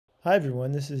Hi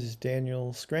everyone, this is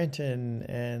Daniel Scranton,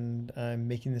 and I'm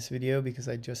making this video because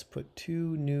I just put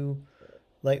two new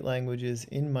light languages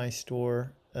in my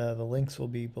store. The links will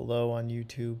be below on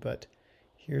YouTube, but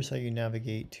here's how you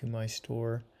navigate to my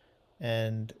store,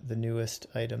 and the newest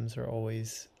items are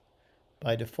always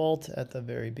by default at the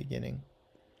very beginning.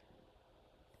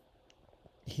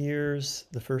 Here's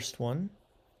the first one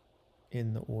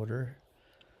in the order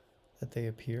that they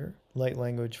appear. Light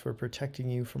language for protecting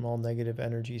you from all negative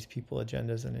energies, people,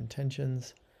 agendas, and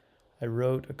intentions. I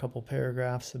wrote a couple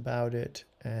paragraphs about it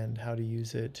and how to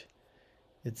use it.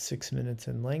 It's 6 minutes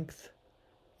in length.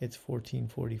 It's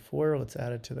 $14.44. Let's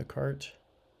add it to the cart.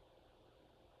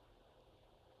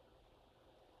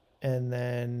 And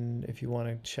then if you want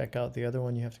to check out the other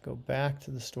one, you have to go back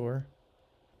to the store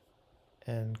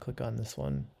and click on this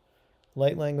one.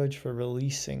 Light language for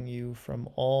releasing you from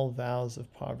all vows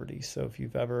of poverty. So if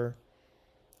you've ever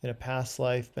in a past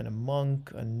life been a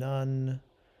monk, a nun,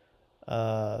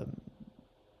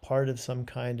 part of some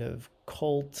kind of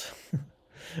cult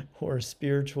or a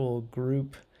spiritual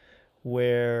group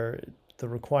where the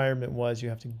requirement was you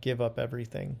have to give up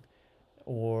everything,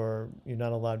 or you're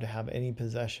not allowed to have any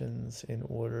possessions in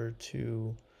order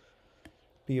to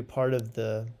be a part of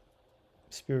the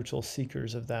spiritual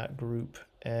seekers of that group.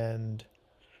 And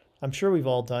I'm sure we've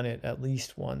all done it at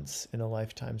least once in a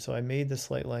lifetime. So I made this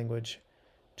light language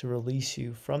to release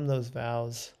you from those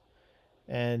vows.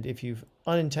 And if you've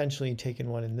unintentionally taken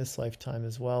one in this lifetime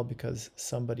as well, because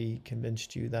somebody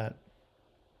convinced you that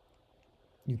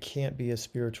you can't be a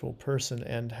spiritual person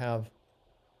and have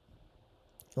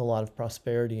a lot of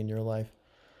prosperity in your life,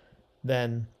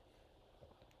 then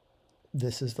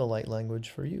this is the light language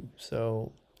for you.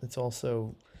 So it's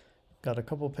also got a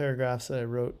couple paragraphs that I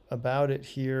wrote about it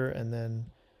here, and then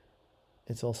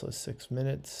it's also 6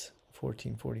 minutes,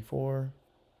 14:44.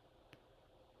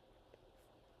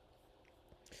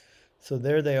 So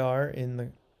there they are in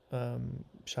the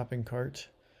shopping cart.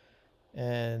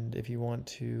 And if you want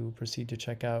to proceed to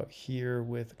check out here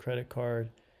with credit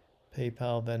card,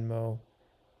 PayPal, Venmo,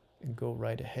 go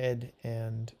right ahead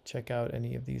and check out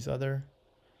any of these other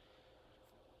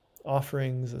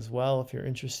offerings as well if you're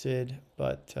interested.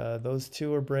 But those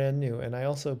two are brand new. And I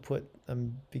also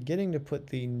I'm beginning to put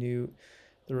the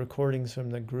recordings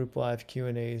from the group live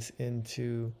Q&As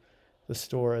into the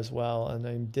store as well. And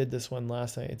I did this one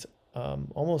last night. It's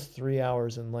almost 3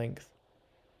 hours in length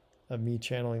of me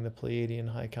channeling the Pleiadian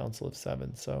High Council of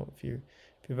Seven. So if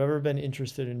you've ever been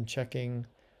interested in checking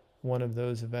one of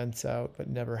those events out but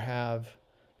never have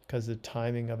because the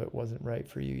timing of it wasn't right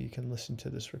for you, you can listen to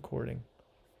this recording.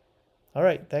 All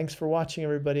right, thanks for watching,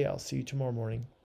 everybody. I'll see you tomorrow morning.